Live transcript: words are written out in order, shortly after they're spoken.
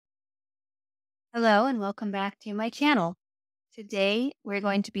Hello and welcome back to my channel. Today we're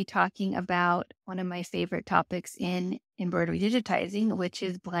going to be talking about one of my favorite topics in embroidery digitizing, which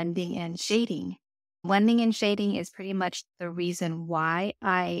is blending and shading. Blending and shading is pretty much the reason why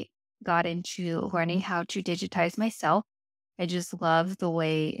I got into learning how to digitize myself. I just love the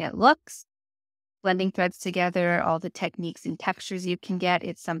way it looks. Blending threads together, all the techniques and textures you can get,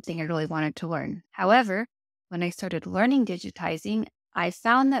 it's something I really wanted to learn. However, when I started learning digitizing, I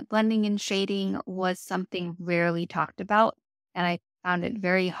found that blending and shading was something rarely talked about, and I found it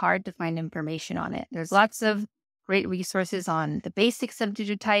very hard to find information on it. There's lots of great resources on the basics of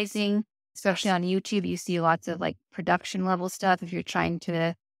digitizing, especially on YouTube. You see lots of like production level stuff if you're trying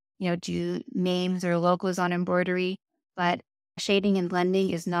to, do names or logos on embroidery. But shading and blending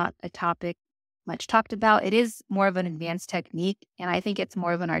is not a topic much talked about. It is more of an advanced technique, and I think it's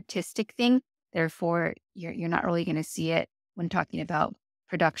more of an artistic thing. Therefore, you're not really going to see it when talking about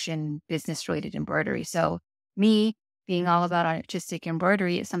production, business related embroidery. So, me being all about artistic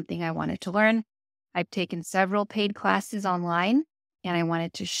embroidery is something I wanted to learn. I've taken several paid classes online, and I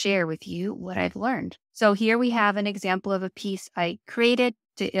wanted to share with you what I've learned. So, here we have an example of a piece I created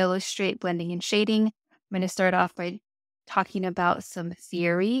to illustrate blending and shading. I'm going to start off by talking about some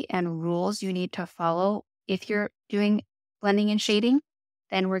theory and rules you need to follow if you're doing blending and shading.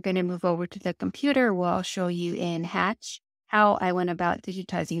 Then we're going to move over to the computer where I'll show you in Hatch how I went about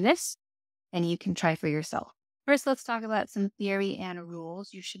digitizing this, and you can try for yourself. First, let's talk about some theory and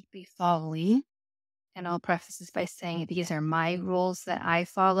rules you should be following. And I'll preface this by saying these are my rules that I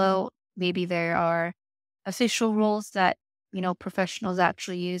follow. Maybe there are official rules that, professionals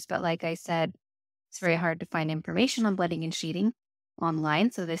actually use, but like I said, it's very hard to find information on blending and sheeting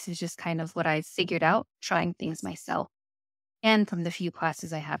online. So this is just kind of what I figured out trying things myself and from the few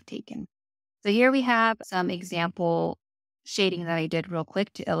classes I have taken. So here we have some example shading that I did real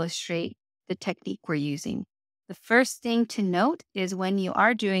quick to illustrate the technique we're using. The first thing to note is when you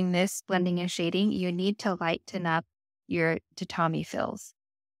are doing this blending and shading, you need to lighten up your tatami fills.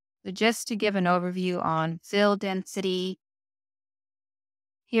 So just to give an overview on fill density,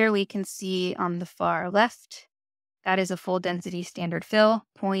 here we can see on the far left, that is a full density standard fill.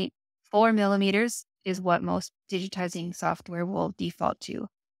 0.4 millimeters is what most digitizing software will default to.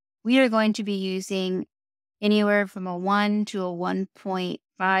 We are going to be using anywhere from a 1 to a 1.5,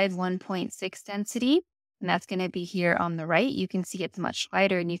 1.6 density. And that's going to be here on the right. You can see it's much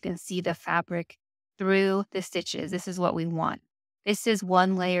lighter and you can see the fabric through the stitches. This is what we want. This is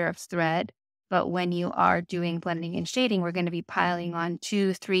one layer of thread. But when you are doing blending and shading, we're going to be piling on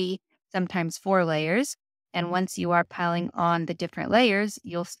 2, 3, sometimes 4 layers. And once you are piling on the different layers,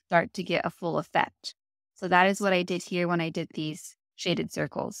 you'll start to get a full effect. So that is what I did here when I did these shaded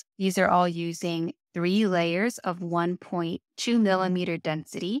circles. These are all using 3 layers of 1.2 millimeter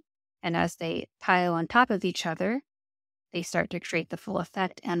density. And as they pile on top of each other, they start to create the full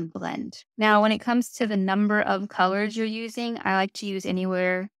effect and blend. Now, when it comes to the number of colors you're using, I like to use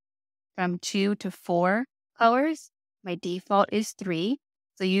anywhere from 2 to 4 colors. My default is 3.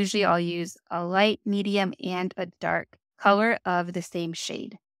 So usually I'll use a light, medium, and a dark color of the same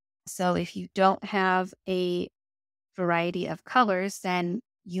shade. So if you don't have a variety of colors, then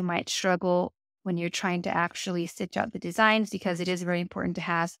you might struggle when you're trying to actually stitch out the designs because it is very important to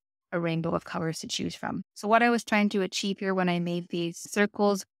have a rainbow of colors to choose from. So what I was trying to achieve here when I made these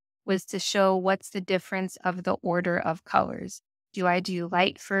circles was to show what's the difference of the order of colors. Do I do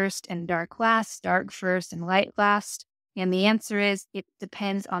light first and dark last, dark first and light last? And the answer is it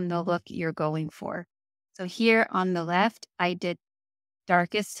depends on the look you're going for. So here on the left, I did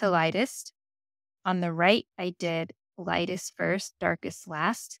darkest to lightest. On the right, I did lightest first, darkest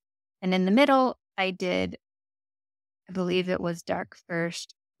last. And in the middle, I did, I believe it was dark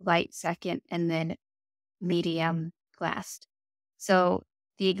first, light second, and then medium last. So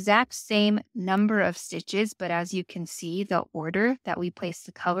the exact same number of stitches, but as you can see, the order that we place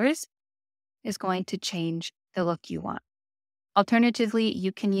the colors is going to change the look you want. Alternatively,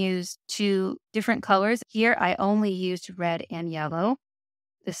 you can use 2 different colors. Here, I only used red and yellow.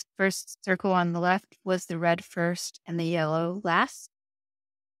 This first circle on the left was the red first and the yellow last.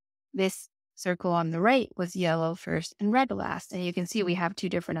 This circle on the right was yellow first and red last. And you can see we have 2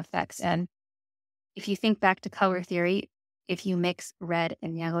 different effects. And if you think back to color theory, if you mix red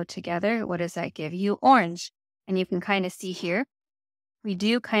and yellow together, what does that give you? Orange. And you can kind of see here, we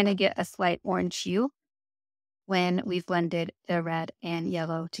do kind of get a slight orange hue when we've blended the red and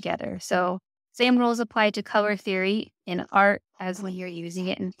yellow together. So same rules apply to color theory in art as when you're using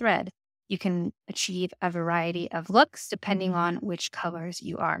it in thread. You can achieve a variety of looks depending on which colors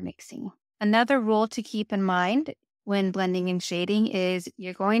you are mixing. Another rule to keep in mind when blending and shading is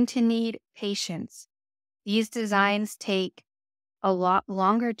you're going to need patience. These designs take a lot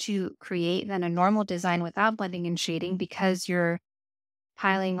longer to create than a normal design without blending and shading because you're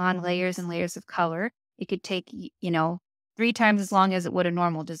piling on layers and layers of color. It could take, 3 times as long as it would a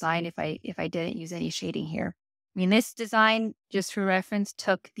normal design if I didn't use any shading here. I mean, this design, just for reference,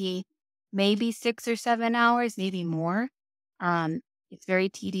 took the maybe 6 or 7 hours, maybe more. It's very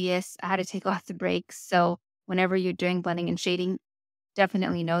tedious. I had to take lots of breaks. So whenever you're doing blending and shading,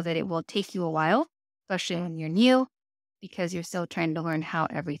 definitely know that it will take you a while, especially when you're new, because you're still trying to learn how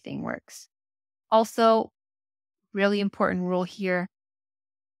everything works. Also, really important rule here,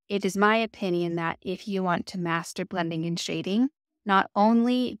 it is my opinion that if you want to master blending and shading, not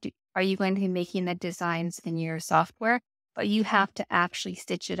only are you going to be making the designs in your software, but you have to actually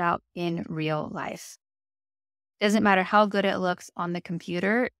stitch it out in real life. Doesn't matter how good it looks on the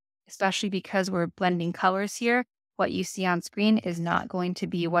computer, especially because we're blending colors here. What you see on screen is not going to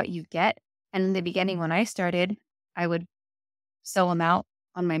be what you get. And in the beginning, when I started, I would sew them out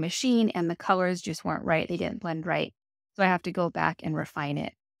on my machine and the colors just weren't right. They didn't blend right. So I have to go back and refine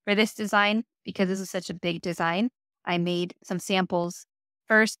it. For this design, because this is such a big design, I made some samples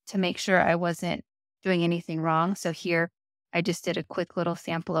first to make sure I wasn't doing anything wrong. So here I just did a quick little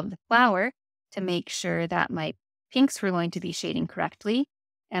sample of the flower to make sure that my pinks were going to be shading correctly.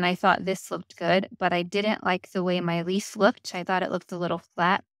 And I thought this looked good, but I didn't like the way my leaf looked. I thought it looked a little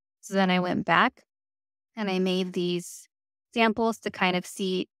flat. So then I went back and I made these samples to kind of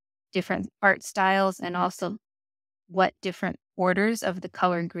see different art styles and also what different orders of the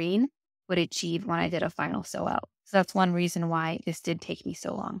color green would achieve when I did a final sew out. So that's one reason why this did take me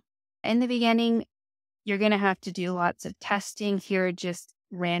so long. In the beginning, you're going to have to do lots of testing. Here are just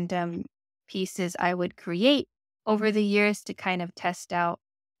random pieces I would create over the years to kind of test out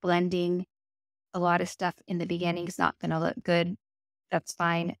blending. A lot of stuff in the beginning is not going to look good. That's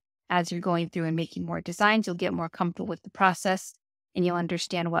fine. As you're going through and making more designs, you'll get more comfortable with the process and you'll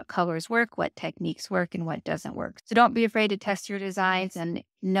understand what colors work, what techniques work, and what doesn't work. So don't be afraid to test your designs and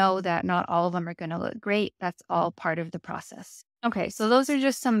know that not all of them are going to look great. That's all part of the process. Okay, so those are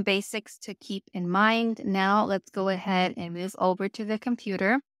just some basics to keep in mind. Now let's go ahead and move over to the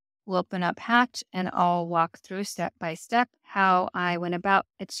computer. We'll open up Hatch and I'll walk through step by step how I went about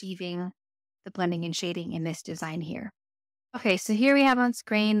achieving the blending and shading in this design here. Okay, so here we have on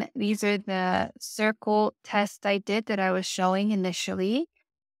screen, these are the circle tests I did that I was showing initially.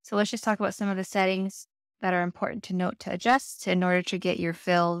 So let's just talk about some of the settings that are important to note to adjust in order to get your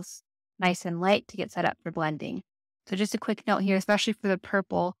fills nice and light to get set up for blending. So just a quick note here, especially for the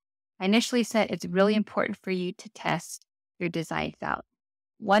purple, I initially said it's really important for you to test your designs out.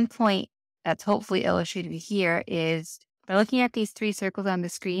 One point that's hopefully illustrated here is by looking at these 3 circles on the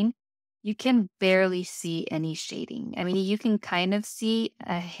screen, you can barely see any shading. I mean, you can kind of see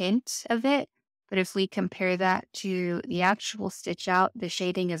a hint of it, but if we compare that to the actual stitch out, the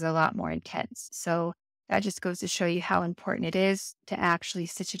shading is a lot more intense. So that just goes to show you how important it is to actually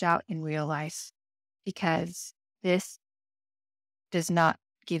stitch it out in real life, because this does not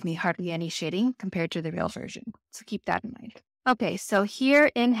give me hardly any shading compared to the real version. So keep that in mind. Okay, so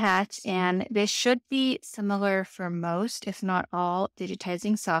here in Hatch, and this should be similar for most, if not all,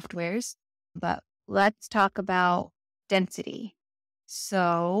 digitizing softwares, but let's talk about density.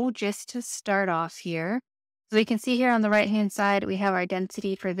 So just to start off here, so we can see here on the right-hand side, we have our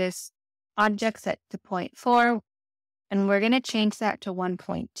density for this object set to 0.4, and we're going to change that to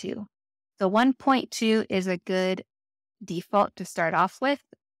 1.2. So 1.2 is a good default to start off with.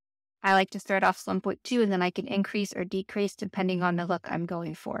 I like to start off with 1.2 and then I can increase or decrease depending on the look I'm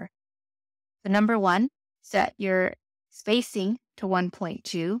going for. So number 1, set your spacing to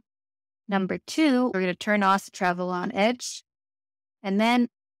 1.2. Number 2, we're going to turn off the travel on edge. And then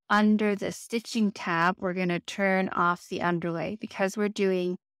under the stitching tab, we're going to turn off the underlay because we're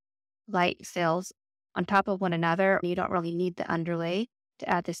doing light fills on top of one another. You don't really need the underlay to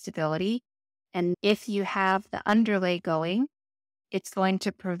add the stability. And if you have the underlay going, it's going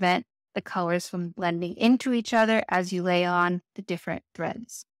to prevent the colors from blending into each other as you lay on the different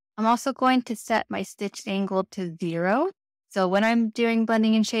threads. I'm also going to set my stitch angle to 0. So when I'm doing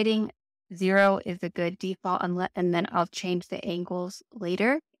blending and shading, 0 is a good default, and then I'll change the angles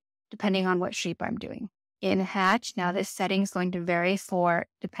later, depending on what shape I'm doing. In Hatch, now this setting is going to vary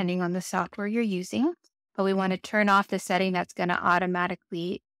depending on the software you're using, but we want to turn off the setting that's going to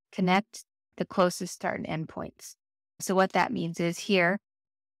automatically connect the closest start and end points. So what that means is here,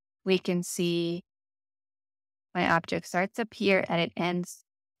 we can see my object starts up here and it ends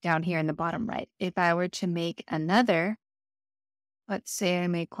down here in the bottom right. If I were to make another, let's say I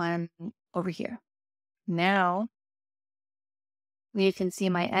make one over here. Now You can see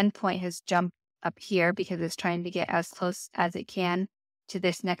my endpoint has jumped up here because it's trying to get as close as it can to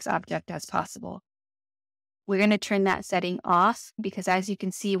this next object as possible. We're going to turn that setting off because as you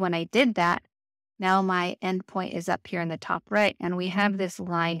can see when I did that, now my endpoint is up here in the top right and we have this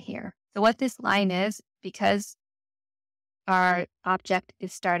line here. So what this line is, because our object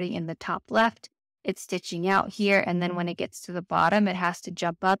is starting in the top left, it's stitching out here, and then when it gets to the bottom, it has to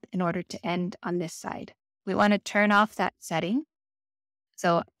jump up in order to end on this side. We want to turn off that setting.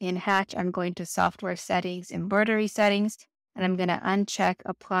 So in Hatch, I'm going to Software Settings, Embroidery Settings, and I'm going to uncheck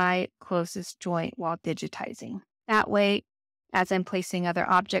Apply Closest Joint while digitizing. That way, as I'm placing other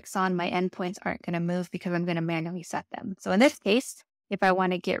objects on, my endpoints aren't going to move because I'm going to manually set them. So in this case, if I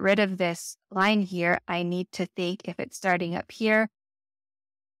want to get rid of this line here, I need to think if it's starting up here,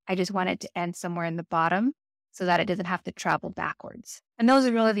 I just want it to end somewhere in the bottom so that it doesn't have to travel backwards. And those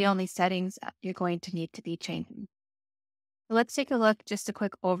are really the only settings that you're going to need to be changing. So let's take a look, just a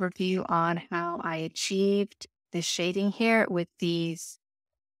quick overview on how I achieved the shading here with these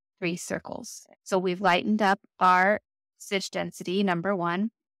 3 circles. So we've lightened up our stitch density, number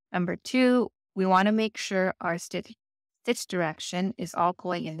 1. Number 2, we want to make sure our stitch direction is all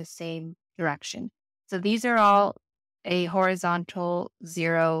going in the same direction. So these are all a horizontal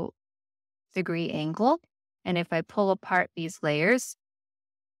 0-degree angle. And if I pull apart these layers,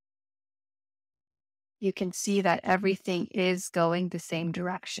 you can see that everything is going the same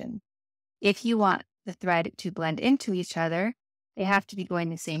direction. If you want the thread to blend into each other, they have to be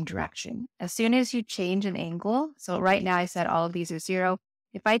going the same direction. As soon as you change an angle, so right now I said all of these are 0.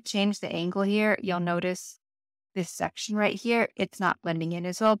 If I change the angle here, you'll notice this section right here, it's not blending in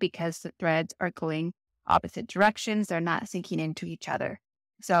as well because the threads are going opposite directions. They're not sinking into each other.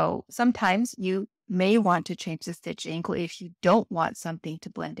 So sometimes you may want to change the stitch angle if you don't want something to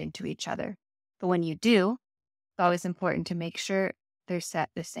blend into each other. But when you do, it's always important to make sure they're set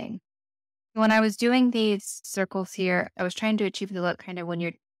the same. When I was doing these circles here, I was trying to achieve the look kind of when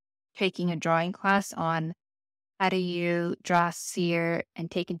you're taking a drawing class on how do you draw a sphere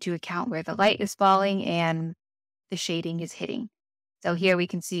and take into account where the light is falling and the shading is hitting. So here we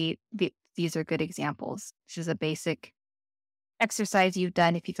can see these are good examples. This is a basic exercise you've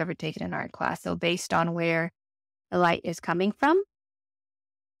done if you've ever taken an art class. So based on where the light is coming from,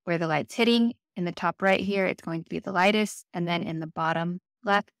 where the light's hitting, in the top right here, it's going to be the lightest. And then in the bottom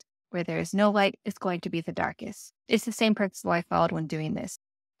left, where there is no light, it's going to be the darkest. It's the same principle I followed when doing this.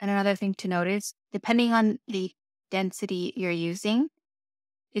 And another thing to notice, depending on the density you're using,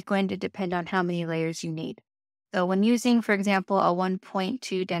 it's going to depend on how many layers you need. So when using, for example, a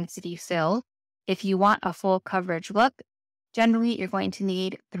 1.2 density fill, if you want a full coverage look, generally you're going to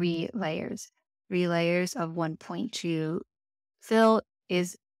need 3 layers. 3 layers of 1.2 fill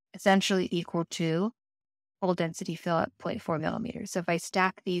is essentially equal to full density fill at 0.4 millimeters. So if I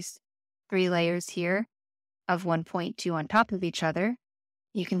stack these 3 layers here of 1.2 on top of each other,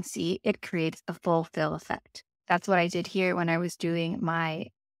 you can see it creates a full fill effect. That's what I did here when I was doing my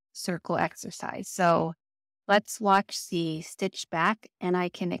circle exercise. So let's watch the stitch back and I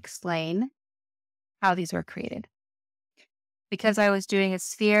can explain how these were created. Because I was doing a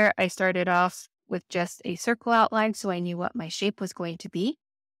sphere, I started off with just a circle outline so I knew what my shape was going to be.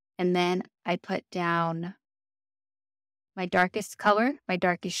 And then I put down my darkest color, my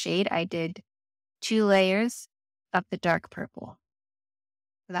darkest shade. I did 2 layers of the dark purple.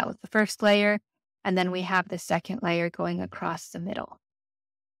 So that was the first layer. And then we have the second layer going across the middle.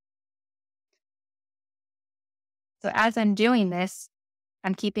 So as I'm doing this,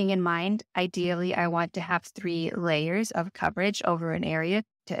 I'm keeping in mind, ideally, I want to have 3 layers of coverage over an area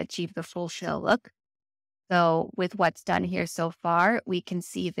to achieve the full fill look. So with what's done here so far, we can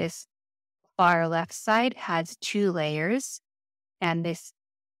see this far left side has 2 layers, and this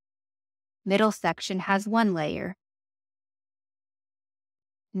middle section has 1 layer.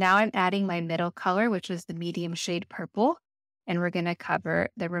 Now I'm adding my middle color, which was the medium shade purple, and we're going to cover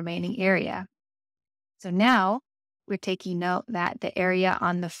the remaining area. So now we're taking note that the area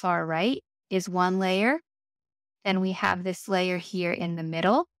on the far right is 1 layer. Then we have this layer here in the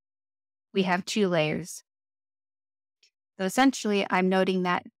middle. We have 2 layers. So essentially, I'm noting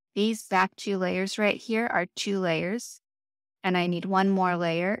that these back 2 layers right here are 2 layers. And I need 1 more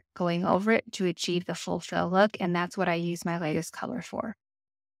layer going over it to achieve the full fill look. And that's what I use my lightest color for.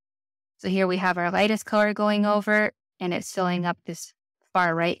 So here we have our lightest color going over, and it's filling up this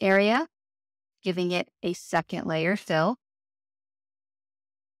far right area, giving it a second layer fill.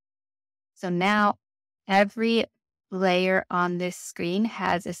 So now every layer on this screen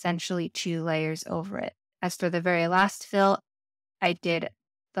has essentially 2 layers over it. As for the very last fill, I did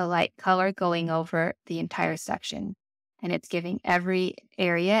the light color going over the entire section. and it's giving every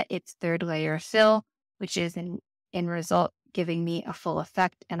area its third layer of fill, which is in result giving me a full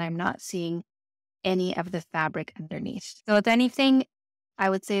effect, and I'm not seeing any of the fabric underneath. So if anything, I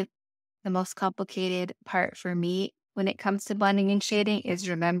would say the most complicated part for me when it comes to blending and shading is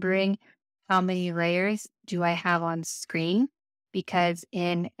remembering how many layers do I have on screen, because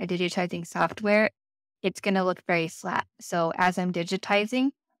in a digitizing software, it's going to look very flat. So as I'm digitizing,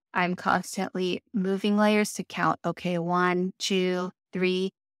 I'm constantly moving layers to count, okay, 1, 2,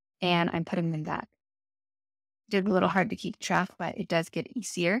 3, and I'm putting them back. It's a little hard to keep track, but it does get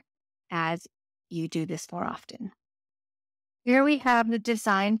easier as you do this more often. Here we have the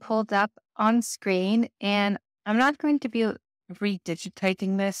design pulled up on screen, and I'm not going to be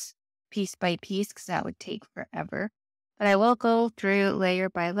redigitizing this piece by piece because that would take forever. But I will go through layer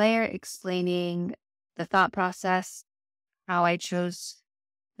by layer, explaining the thought process, how I chose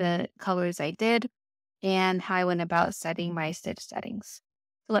the colors I did, and how I went about setting my stitch settings.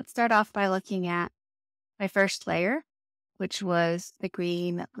 So let's start off by looking at my first layer, which was the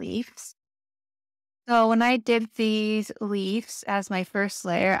green leaves. So when I did these leaves as my first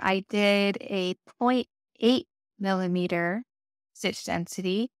layer, I did a 0.8 millimeter stitch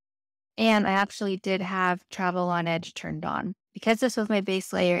density, and I actually did have travel on edge turned on. Because this was my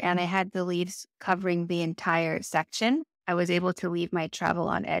base layer and I had the leaves covering the entire section, I was able to leave my travel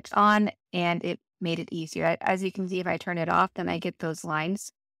on edge on, and it made it easier. As you can see, if I turn it off, then I get those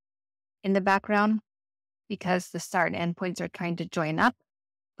lines in the background because the start and end points are trying to join up.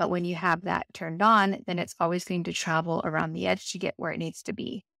 But when you have that turned on, then it's always going to travel around the edge to get where it needs to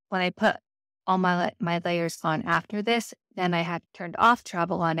be. When I put all my layers on after this, then I had turned off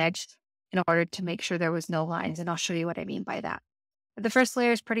travel on edge in order to make sure there was no lines. And I'll show you what I mean by that. But the first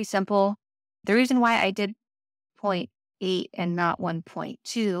layer is pretty simple. The reason why I did 0.8 and not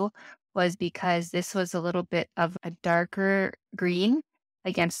 1.2 was because this was a little bit of a darker green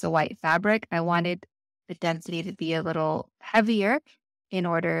against the white fabric. I wanted the density to be a little heavier in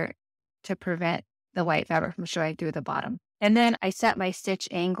order to prevent the white fabric from showing through the bottom. And then I set my stitch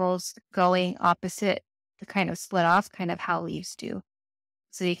angles going opposite to kind of split off, kind of how leaves do.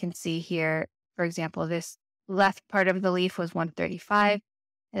 So you can see here, for example, this left part of the leaf was 135,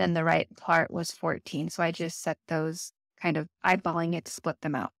 and then the right part was 14. So I just set those kind of eyeballing it to split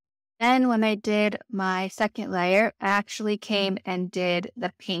them out. Then when I did my second layer, I actually came and did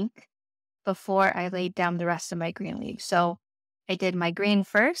the pink before I laid down the rest of my green leaves. So I did my green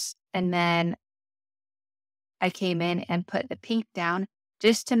first, and then I came in and put the pink down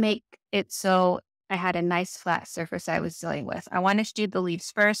just to make it so I had a nice flat surface I was dealing with. I wanted to do the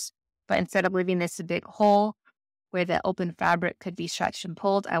leaves first, but instead of leaving this a big hole where the open fabric could be stretched and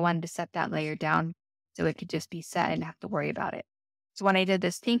pulled, I wanted to set that layer down so it could just be set and not have to worry about it. So when I did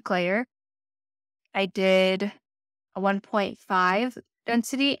this pink layer, I did a 1.5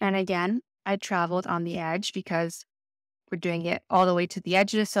 density, and again, I traveled on the edge because we're doing it all the way to the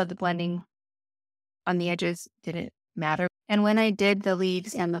edges, so the blending on the edges didn't matter. And when I did the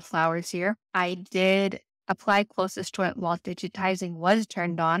leaves and the flowers here, I did apply closest joint while digitizing was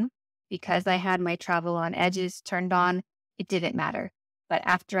turned on. Because I had my travel on edges turned on, it didn't matter. But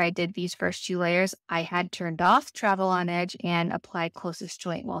after I did these first two layers, I had turned off travel on edge and applied closest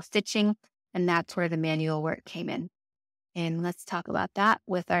joint while stitching, and that's where the manual work came in. And let's talk about that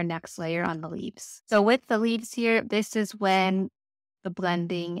with our next layer on the leaves. So with the leaves here, this is when the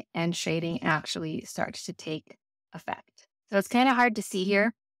blending and shading actually starts to take effect. So it's kind of hard to see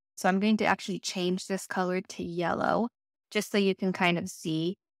here. So I'm going to actually change this color to yellow just so you can kind of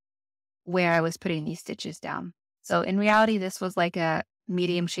see where I was putting these stitches down. So in reality, this was like a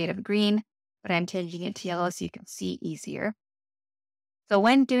medium shade of green, but I'm changing it to yellow so you can see easier. So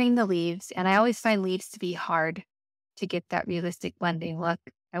when doing the leaves, and I always find leaves to be hard to get that realistic blending look,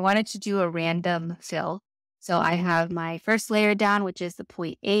 I wanted to do a random fill. So I have my first layer down, which is the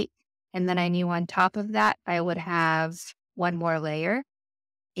 0.8, and then I knew on top of that, I would have one more layer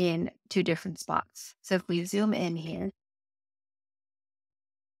in two different spots. So if we zoom in here,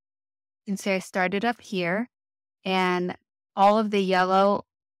 you can see I started up here, and all of the yellow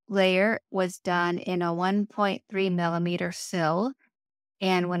layer was done in a 1.3 millimeter fill.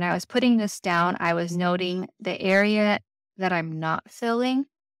 And when I was putting this down, I was noting the area that I'm not filling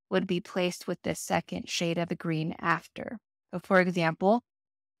would be placed with the second shade of the green after. So for example,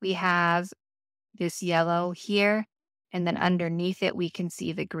 we have this yellow here, and then underneath it, we can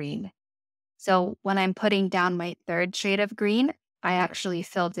see the green. So when I'm putting down my third shade of green, I actually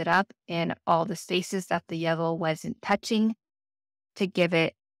filled it up in all the spaces that the yellow wasn't touching to give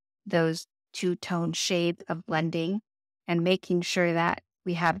it those two-tone shades of blending and making sure that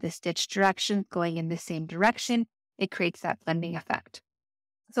we have the stitch direction going in the same direction it creates that blending effect.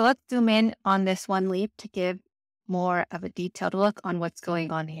 So let's zoom in on this one leaf to give more of a detailed look on what's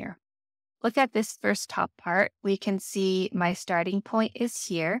going on here. Look at this first top part. We can see my starting point is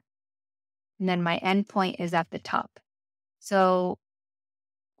here, and then my end point is at the top. So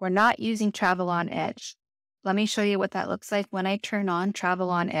we're not using travel on edge. Let me show you what that looks like. When I turn on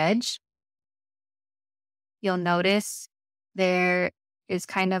travel on edge, you'll notice there is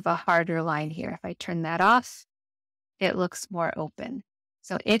kind of a harder line here. If I turn that off, it looks more open.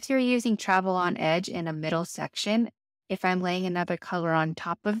 So if you're using travel on edge in a middle section, if I'm laying another color on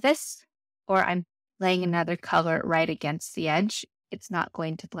top of this, or I'm laying another color right against the edge, it's not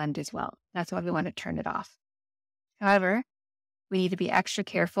going to blend as well. That's why we want to turn it off. However, we need to be extra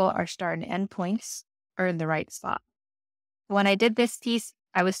careful our start and end points are in the right spot. When I did this piece,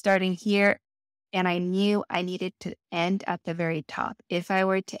 I was starting here and I knew I needed to end at the very top. If I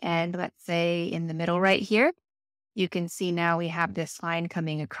were to end, let's say in the middle right here, you can see now we have this line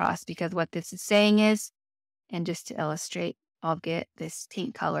coming across, because what this is saying is, and just to illustrate, I'll get this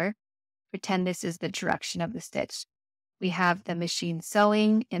pink color. Pretend this is the direction of the stitch. We have the machine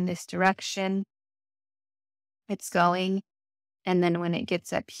sewing in this direction. It's going. And then when it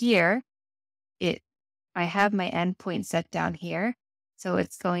gets up here, I have my endpoint set down here. So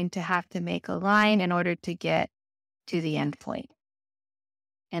it's going to have to make a line in order to get to the endpoint.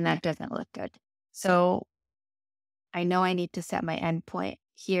 And that doesn't look good. So I know I need to set my endpoint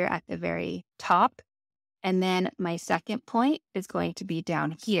here at the very top. And then my second point is going to be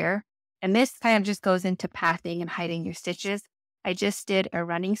down here. And this kind of just goes into pathing and hiding your stitches. I just did a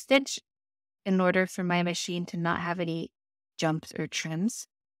running stitch in order for my machine to not have any jumps or trims.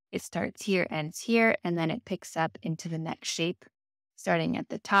 It starts here, ends here, and then it picks up into the next shape, starting at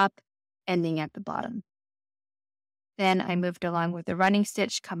the top, ending at the bottom. Then I moved along with the running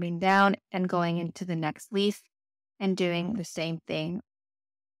stitch, coming down and going into the next leaf and doing the same thing,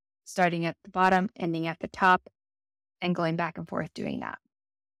 starting at the bottom, ending at the top, and going back and forth doing that.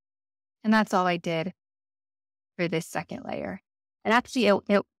 And that's all I did for this second layer. And actually,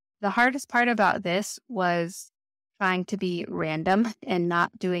 the hardest part about this was trying to be random and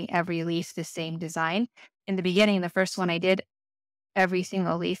not doing every leaf the same design. In the beginning, the first one I did, every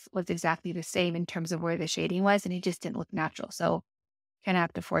single leaf was exactly the same in terms of where the shading was, and it just didn't look natural. So kind of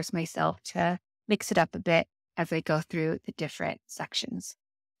have to force myself to mix it up a bit as I go through the different sections.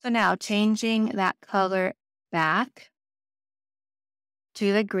 So now changing that color back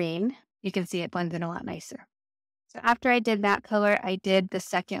to the green, you can see it blends in a lot nicer. So after I did that color, I did the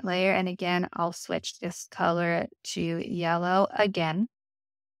second layer. And again, I'll switch this color to yellow again,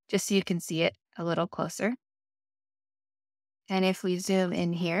 just so you can see it a little closer. And if we zoom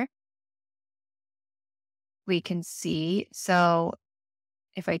in here, we can see, so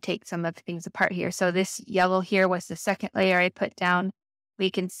if I take some of the things apart here, so this yellow here was the second layer I put down. We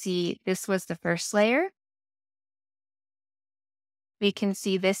can see this was the first layer. We can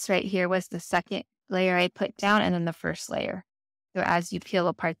see this right here was the second layer I put down, and then the first layer. So as you peel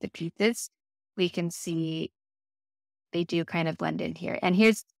apart the pieces, we can see they do kind of blend in here. And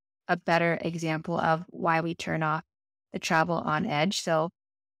here's a better example of why we turn off the travel on edge. So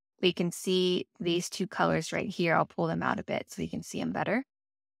we can see these two colors right here. I'll pull them out a bit so you can see them better.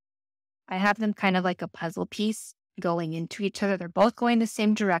 I have them kind of like a puzzle piece going into each other. They're both going the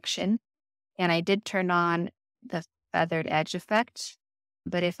same direction. And I did turn on the feathered edge effect.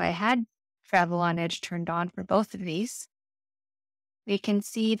 But if I had travel on edge turned on for both of these, we can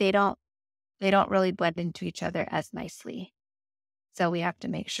see they don't really blend into each other as nicely. So we have to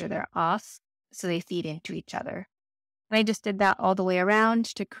make sure they're off so they feed into each other. And I just did that all the way around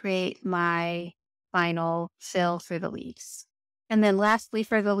to create my final fill for the leaves. And then lastly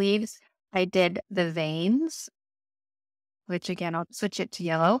for the leaves, I did the veins, which again, I'll switch it to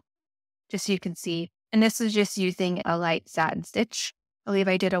yellow just so you can see. And this is just using a light satin stitch. I believe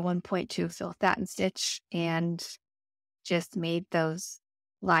I did a 1.2 fill satin stitch and just made those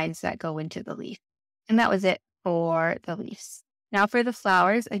lines that go into the leaf. And that was it for the leaves. Now for the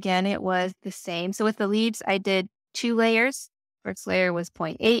flowers, again, it was the same. So with the leaves, I did 2 layers. First layer was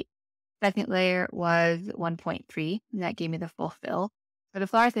 0.8. Second layer was 1.3. And that gave me the full fill. For the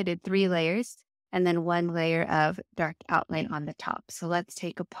flowers, I did 3 layers and then 1 layer of dark outline on the top. So let's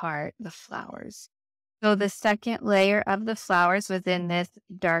take apart the flowers. So the second layer of the flowers was in this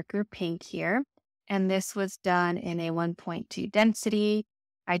darker pink here. And this was done in a 1.2 density.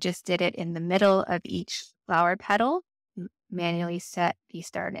 I just did it in the middle of each flower petal, manually set the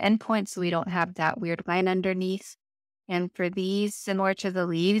start and end point so we don't have that weird line underneath. And for these, similar to the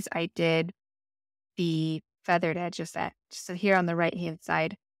leaves, I did the feathered edge effect. So here on the right-hand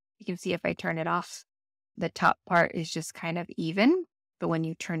side, you can see if I turn it off, the top part is just kind of even, but when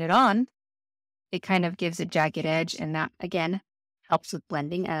you turn it on, it kind of gives a jagged edge, and that again helps with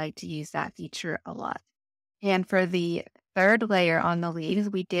blending. I like to use that feature a lot. And for the third layer on the leaves,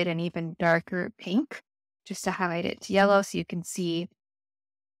 we did an even darker pink just to highlight it to yellow so you can see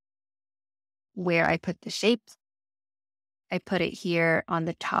where I put the shapes. I put it here on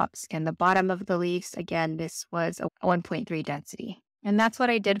the tops and the bottom of the leaves. Again, this was a 1.3 density. And that's what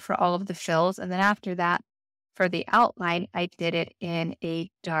I did for all of the fills. And then after that, for the outline, I did it in a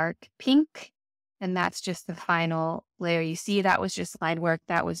dark pink. And that's just the final layer. You see, that was just line work.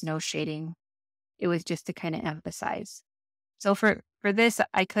 That was no shading. It was just to kind of emphasize. So for this,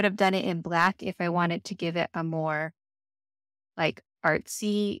 I could have done it in black if I wanted to give it a more like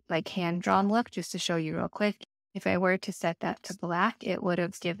artsy, like hand-drawn look, just to show you real quick. If I were to set that to black, it would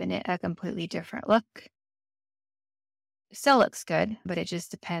have given it a completely different look. It still looks good, but it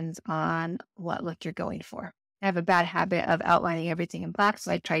just depends on what look you're going for. I have a bad habit of outlining everything in black,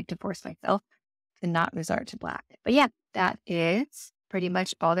 so I tried to force myself to not resort to black. But yeah, that is pretty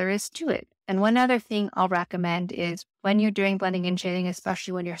much all there is to it. And one other thing I'll recommend is when you're doing blending and shading,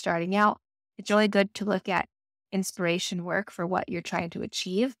 especially when you're starting out, it's really good to look at inspiration work for what you're trying to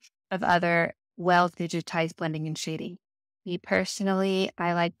achieve of other well-digitized blending and shading. Me personally,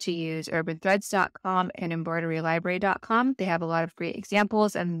 I like to use urbanthreads.com and embroiderylibrary.com. They have a lot of great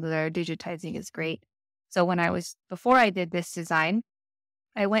examples and their digitizing is great. So before I did this design,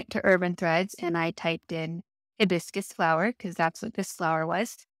 I went to Urban Threads and I typed in hibiscus flower, because that's what this flower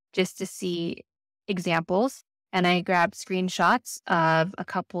was, just to see examples. And I grabbed screenshots of a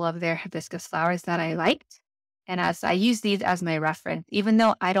couple of their hibiscus flowers that I liked. And as I use these as my reference, even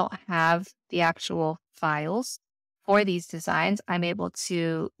though I don't have the actual files for these designs, I'm able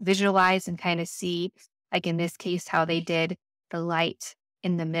to visualize and kind of see, like in this case, how they did the light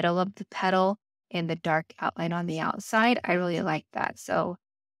in the middle of the petal and the dark outline on the outside. I really like that. So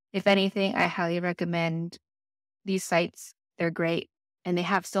if anything, I highly recommend these sites. They're great. And they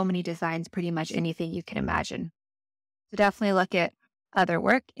have so many designs, pretty much anything you can imagine. So definitely look at other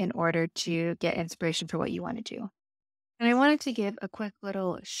work in order to get inspiration for what you want to do. And I wanted to give a quick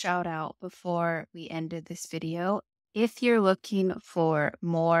little shout out before we ended this video. If you're looking for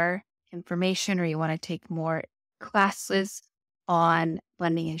more information or you want to take more classes on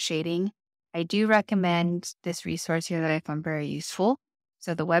blending and shading, I do recommend this resource here that I found very useful.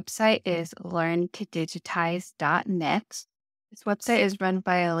 So the website is learntodigitize.net. This website is run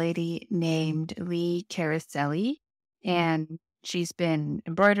by a lady named Lee Caraselli, and she's been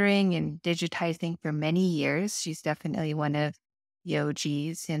embroidering and digitizing for many years. She's definitely one of the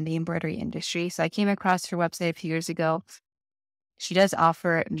OGs in the embroidery industry. So I came across her website a few years ago. She does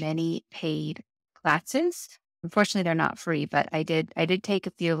offer many paid classes. Unfortunately, they're not free, but I did take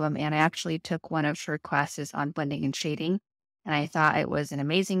a few of them, and I actually took one of her classes on blending and shading. And I thought it was an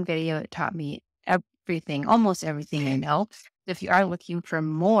amazing video. It taught me everything, almost everything I know. If you are looking for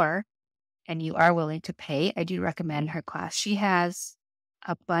more and you are willing to pay, I do recommend her class. She has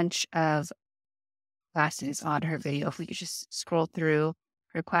a bunch of classes on her video. If we could just scroll through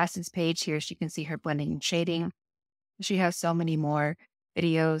her classes page here, you can see her blending and shading. She has so many more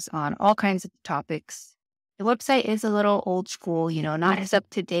videos on all kinds of topics. The website is a little old school, not as up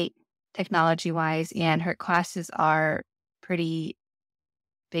to date technology wise, and her classes are pretty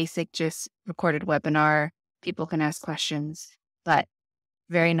basic, just recorded webinar. People can ask questions, but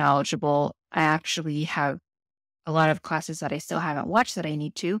very knowledgeable. I actually have a lot of classes that I still haven't watched that I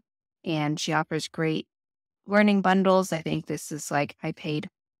need to, and she offers great learning bundles. I think this is I paid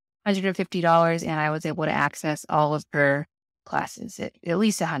 $150 and I was able to access all of her classes, at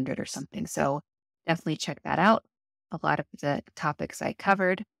least 100 or something. So definitely check that out. A lot of the topics I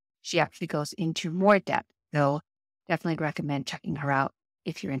covered, she actually goes into more depth. So definitely recommend checking her out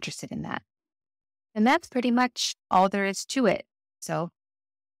if you're interested in that. And that's pretty much all there is to it. So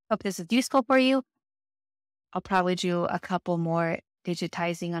hope this is useful for you. I'll probably do a couple more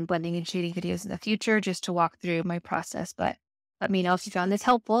digitizing on blending and shading videos in the future just to walk through my process. But let me know if you found this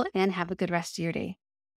helpful and have a good rest of your day.